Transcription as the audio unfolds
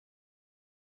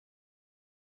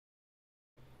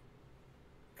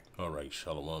Alright,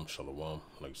 Shalom, Shalom.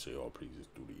 Like I say, all praises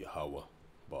due to Yahweh,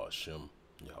 Ba'ashem,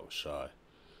 Yahweh Shai,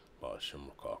 Ba'ashem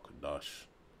Rakah Kadash,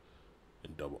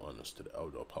 and double honors to the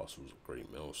elder apostles of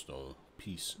Great Millstone.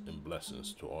 Peace and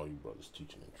blessings to all you brothers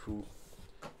teaching in truth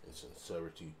and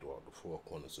sincerity throughout the four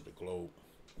corners of the globe.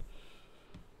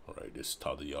 Alright, this is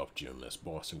Tadayoff GMS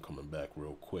Boston coming back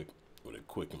real quick with a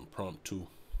quick impromptu.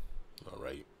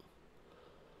 Alright,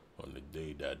 on the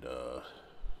day that,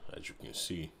 as you can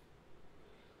see,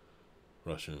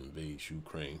 Russia invades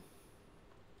Ukraine.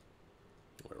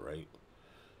 All right.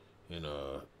 And,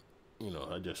 I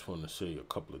just want to say a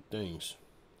couple of things.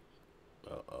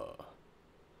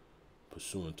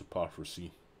 Pursuant to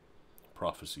prophecy,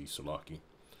 Salaki.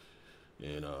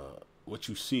 And, what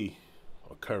you see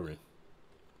occurring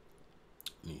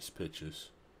in these pictures.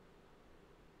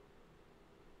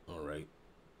 All right.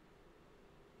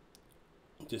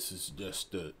 This is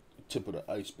just the tip of the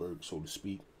iceberg, so to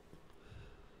speak.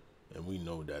 And we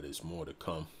know that it's more to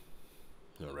come.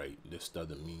 All right. This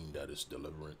doesn't mean that it's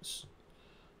deliverance,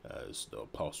 as the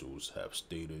apostles have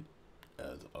stated,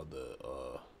 as other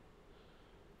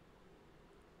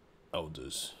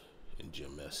elders in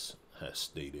GMS has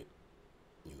stated.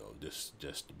 You know, this is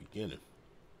just the beginning.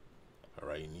 All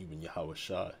right. And even Yahweh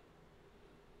Shai,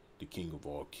 the King of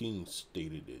all kings,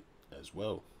 stated it as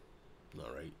well.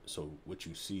 All right. So what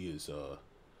you see is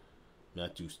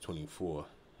Matthew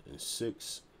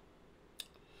 24:6.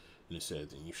 And it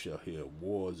says, and you shall hear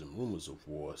wars and rumors of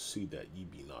wars. See that ye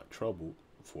be not troubled,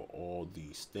 for all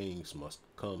these things must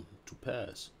come to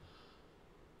pass,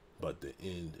 but the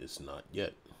end is not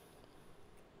yet.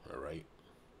 All right.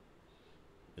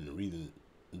 And the reason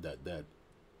that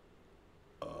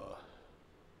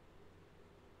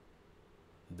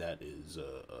is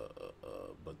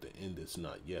but the end is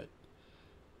not yet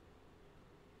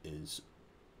is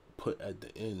put at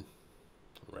the end,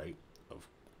 right, of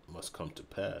must come to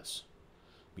pass,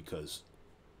 because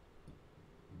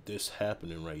this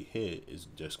happening right here is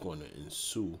just going to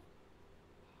ensue.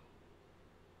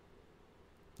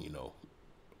 You know,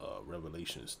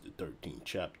 Revelations, the 13th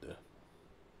chapter.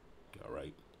 All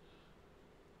right.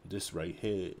 This right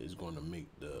here is going to make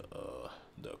the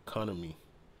economy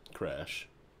crash.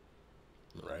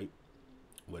 Right,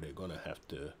 where they're going to have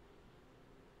to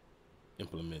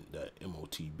implement that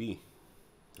MOTB.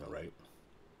 All right.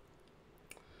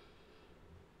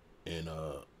 And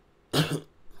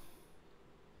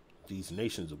these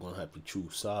nations are going to have to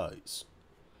choose sides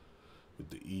with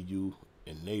the EU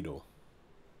and NATO.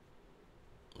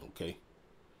 Okay,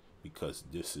 because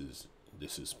this is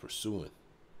pursuing.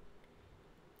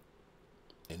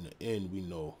 In the end, we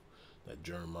know that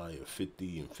Jeremiah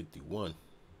 50 and 51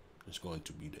 is going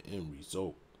to be the end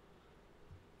result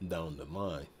down the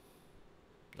line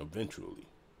eventually,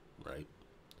 right?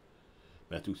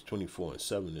 Matthew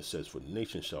 24:7, it says, for the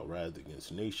nation shall rise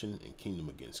against nation, and kingdom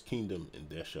against kingdom, and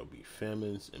there shall be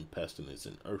famines and pestilence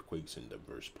and earthquakes in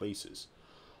diverse places.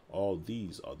 All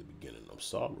these are the beginning of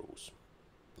sorrows.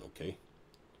 Okay.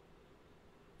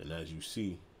 And as you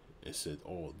see, it said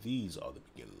all these are the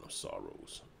beginning of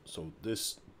sorrows. So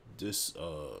this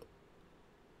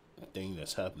thing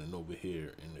that's happening over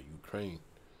here in the Ukraine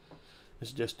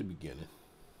is just the beginning.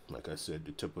 Like I said,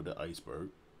 the tip of the iceberg,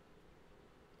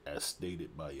 as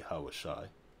stated by Yahweh Shai.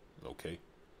 Okay.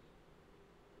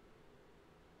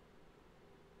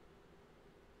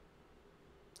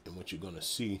 And what you're gonna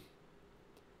see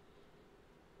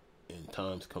in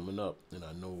times coming up, and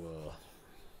I know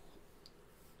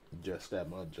just at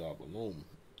my job alone,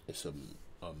 it's a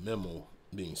memo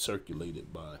being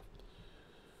circulated by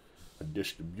a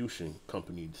distribution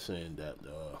company saying that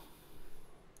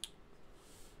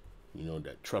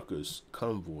that truckers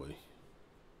convoy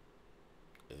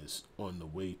is on the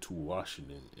way to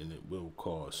Washington, and it will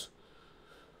cause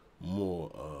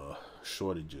more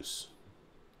shortages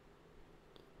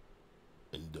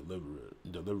and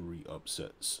delivery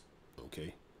upsets.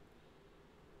 Okay.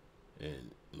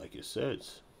 And like it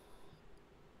says,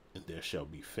 and there shall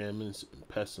be famines and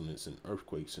pestilence and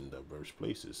earthquakes in diverse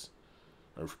places.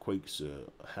 Earthquakes are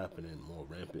happening more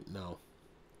rampant now.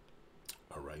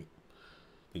 All right.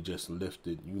 They just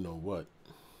lifted, you know what,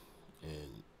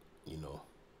 and you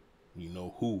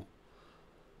know who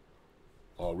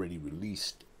already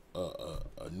released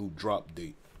a new drop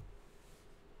date.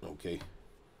 Okay.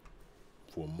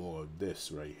 For more of this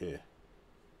right here.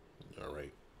 All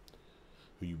right.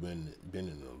 You've been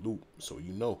in a loop, so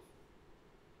you know.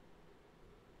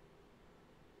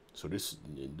 So this is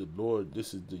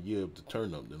the year of the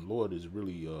turn up. The Lord is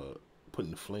really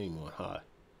putting the flame on high.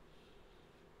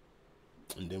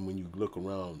 And then when you look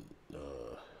around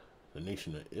the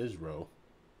nation of Israel,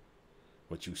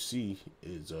 what you see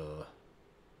is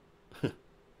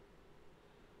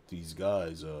these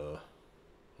guys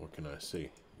what can I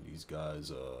say? These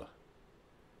guys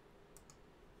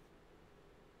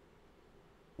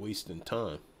wasting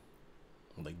time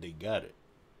like they got it.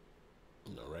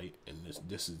 Right? And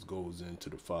this goes into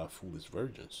the five foolish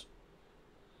virgins.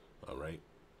 All right.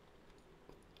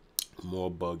 More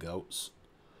bug outs,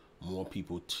 more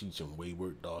people teaching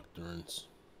wayward doctrines.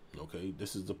 Okay,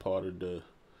 this is a part of the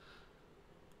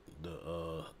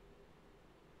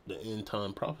end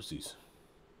time prophecies.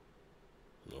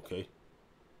 Okay.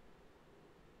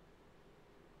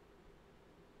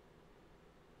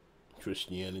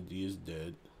 Christianity is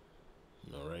dead.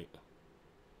 All right.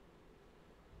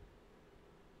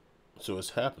 So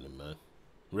it's happening, man.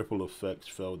 Ripple effects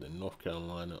felt in North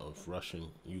Carolina of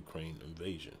Russian-Ukraine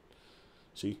invasion.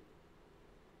 See?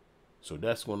 So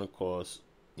that's going to cause,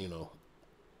 an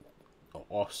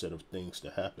offset of things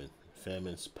to happen.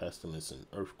 Famines, pestilence, and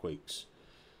earthquakes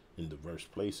in diverse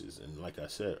places. And like I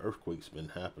said, earthquakes been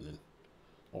happening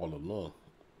all along.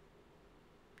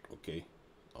 Okay?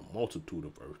 A multitude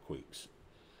of earthquakes.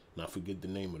 Now forget the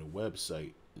name of the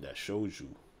website that shows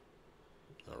you.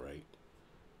 All right?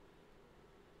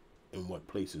 In what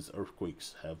places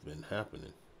earthquakes have been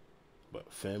happening.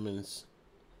 But famines,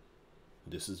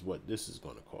 this is what this is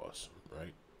going to cause,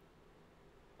 right?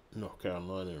 North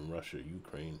Carolina and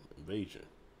Russia-Ukraine invasion.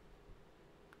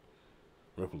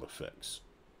 Ripple effects.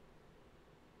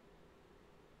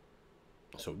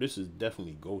 So this is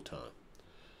definitely go time.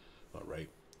 All right.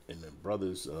 And the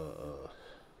brothers,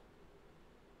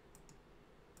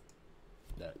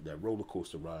 that roller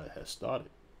coaster ride has started.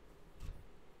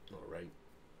 All right.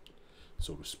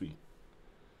 So to speak.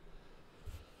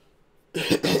 Let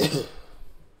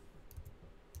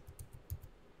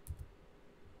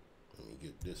me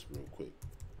get this real quick.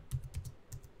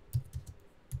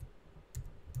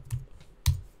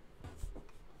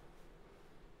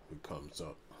 It comes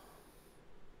up.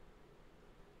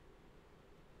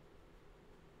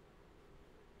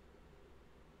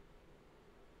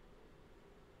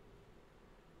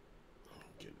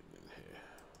 Get it in here.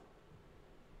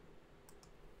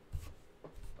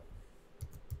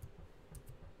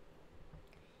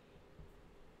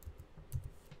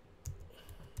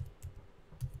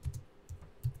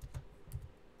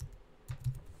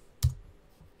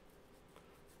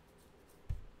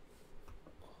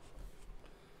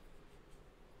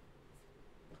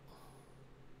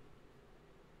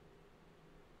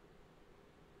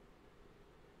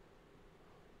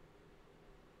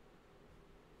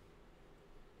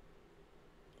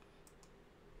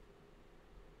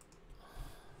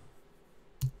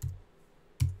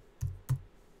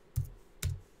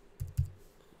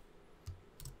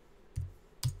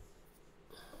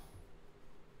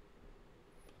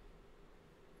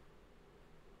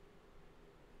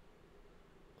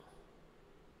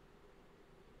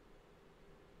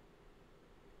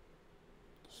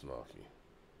 Snarky.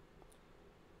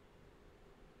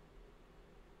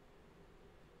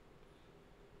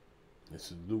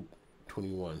 This is Luke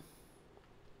 21.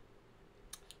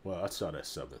 Well, I saw that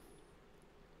 7.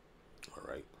 All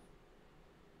right.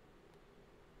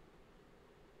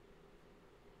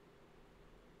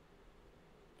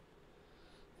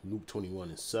 Luke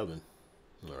 21:7.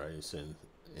 All right. It says,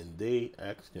 and they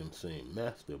asked him, saying,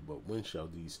 Master, but when shall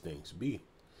these things be?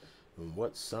 And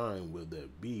what sign will there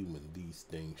be when these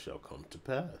things shall come to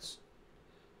pass?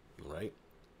 All right.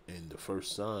 And the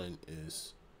first sign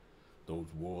is those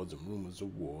wars and rumors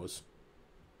of wars,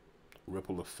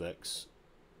 ripple effects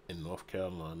in North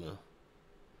Carolina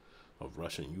of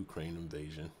Russian-Ukraine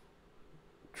invasion,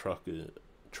 trucking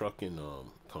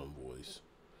convoys,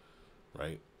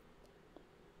 right?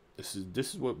 This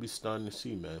is what we're starting to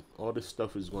see, man. All this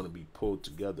stuff is going to be pulled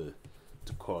together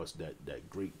to cause that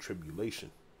great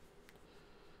tribulation.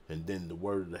 And then the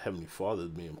word of the Heavenly Father is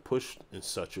being pushed in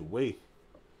such a way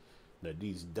that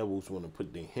these devils want to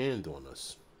put their hand on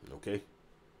us. Okay?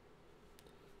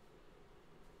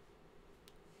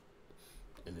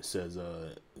 And it says,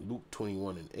 Luke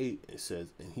 21:8, it says,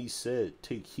 and he said,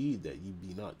 take heed that ye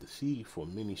be not deceived, for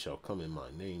many shall come in my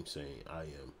name, saying, I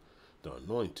am the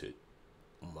anointed,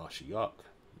 Mashiach.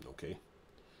 Okay?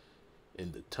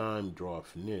 And the time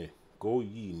draweth near. Go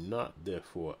ye not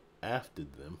therefore after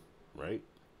them, right?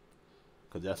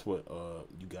 Because that's what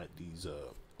you got these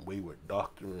wayward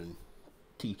doctrine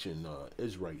teaching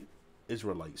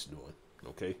Israelites doing,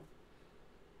 okay?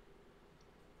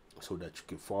 So that you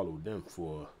can follow them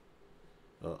for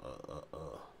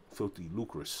filthy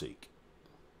lucre's sake,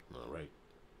 all right?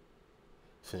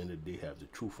 Saying that they have the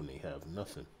truth and they have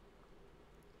nothing.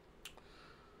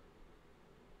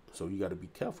 So you got to be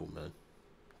careful, man.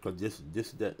 Because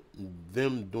this that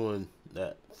them doing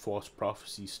that false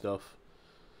prophecy stuff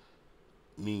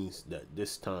means that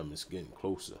this time is getting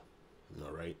closer.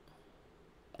 All right.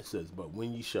 It says, "But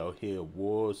when ye shall hear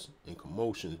wars and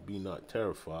commotions, be not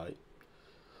terrified,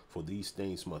 for these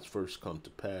things must first come to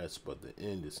pass, but the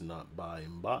end is not by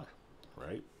and by."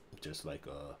 Right? Just like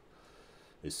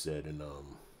it said in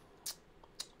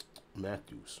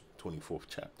Matthew's 24th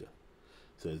chapter. It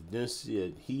says, "Then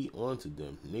said he unto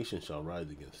them, Nation shall rise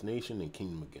against nation, and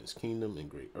kingdom against kingdom, and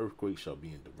great earthquakes shall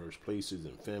be in diverse places,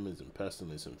 and famines, and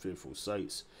pestilence, and fearful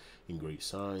sights, and great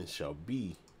signs shall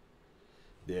be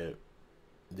there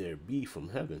be from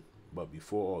heaven. But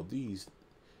before all these,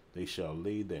 they shall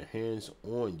lay their hands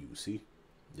on you." See,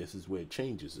 this is where it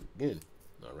changes again.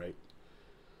 All right.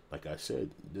 Like I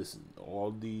said,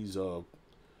 all these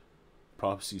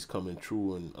prophecies coming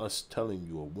true, and us telling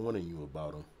you or warning you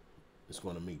about them, it's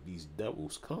going to make these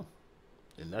devils come,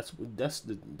 and that's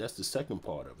the second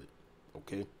part of it.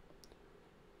 Okay.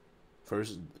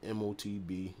 First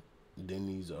MOTB, then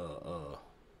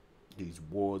these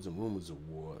wars and rumors of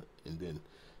war, and then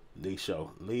they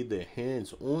shall lay their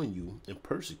hands on you and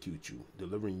persecute you,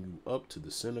 delivering you up to the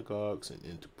synagogues and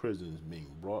into prisons,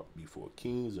 being brought before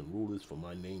kings and rulers for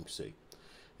my name's sake.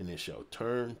 And it shall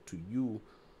turn to you,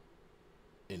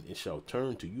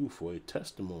 for a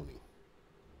testimony.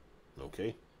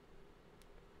 Okay?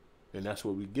 And that's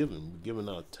what we're giving. We're giving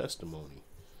our testimony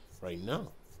right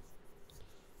now.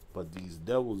 But these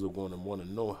devils are going to want to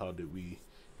know, how did we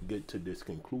get to this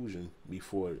conclusion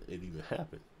before it even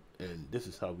happened? And this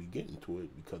is how we get into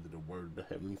it, because of the word of the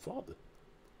Heavenly Father.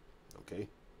 Okay?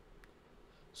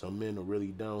 Some men are really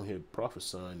down here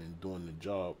prophesying and doing the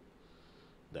job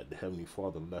that the Heavenly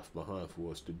Father left behind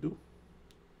for us to do.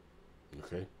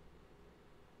 Okay?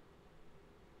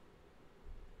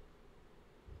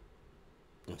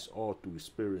 It's all through the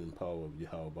spirit and power of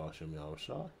Yahweh Ba'ashem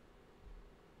Yahushua.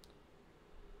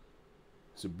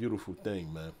 It's a beautiful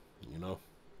thing, man. You know?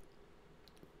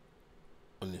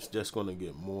 And it's just going to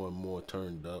get more and more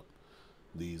turned up.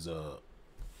 These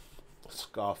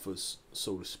scoffers,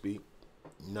 so to speak,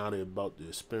 now they're about to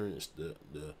experience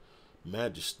the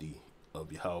majesty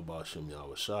of Yahweh Ba'ashem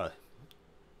Yahushua.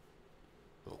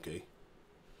 Okay?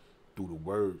 Through the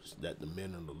words that the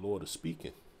men of the Lord are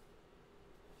speaking.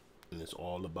 And it's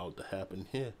all about to happen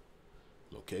here.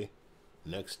 Okay?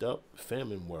 Next up,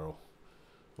 famine world.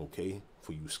 Okay?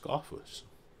 For you scoffers.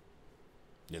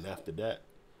 Then after that,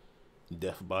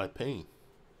 death by pain.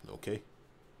 Okay?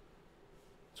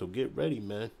 So get ready,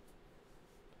 man.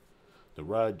 The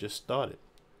ride just started.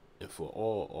 And for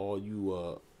all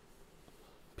you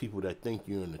people that think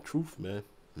you're in the truth, man,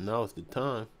 now is the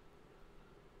time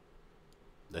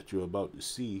that you're about to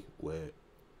see, where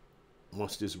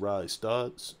once this ride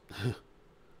starts,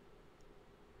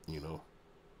 you know,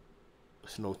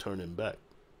 there's no turning back.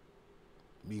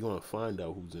 We're going to find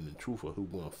out who's in the truth, or who's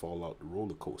going to fall out the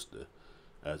roller coaster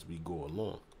as we go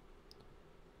along.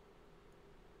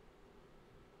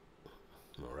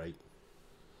 All right.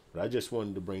 But I just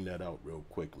wanted to bring that out real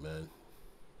quick, man.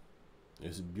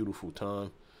 It's a beautiful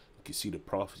time. You can see the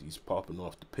prophecies popping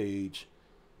off the page.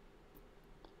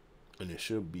 And it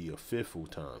should be a fearful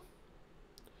time.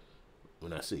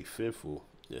 When I say fearful,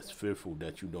 it's fearful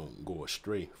that you don't go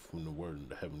astray from the word of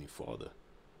the Heavenly Father.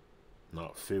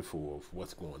 Not fearful of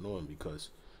what's going on, because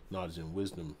knowledge and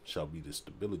wisdom shall be the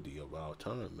stability of our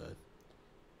time, man.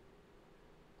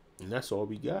 And that's all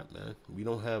we got, man. We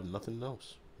don't have nothing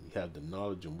else. We have the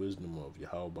knowledge and wisdom of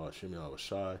Yahweh Ba'ashem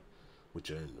Yahushua, which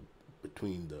are in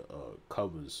between the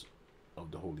covers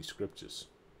of the Holy Scriptures.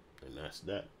 And that's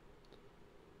that.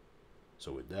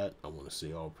 So with that, I want to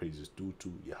say all praises due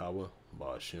to Yahweh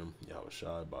Ba'ashem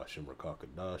Yahushua, Ba'ashem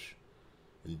Rakakadash,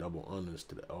 and double honors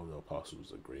to the elder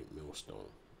apostles of Great Millstone.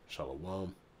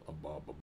 Shalom, Abba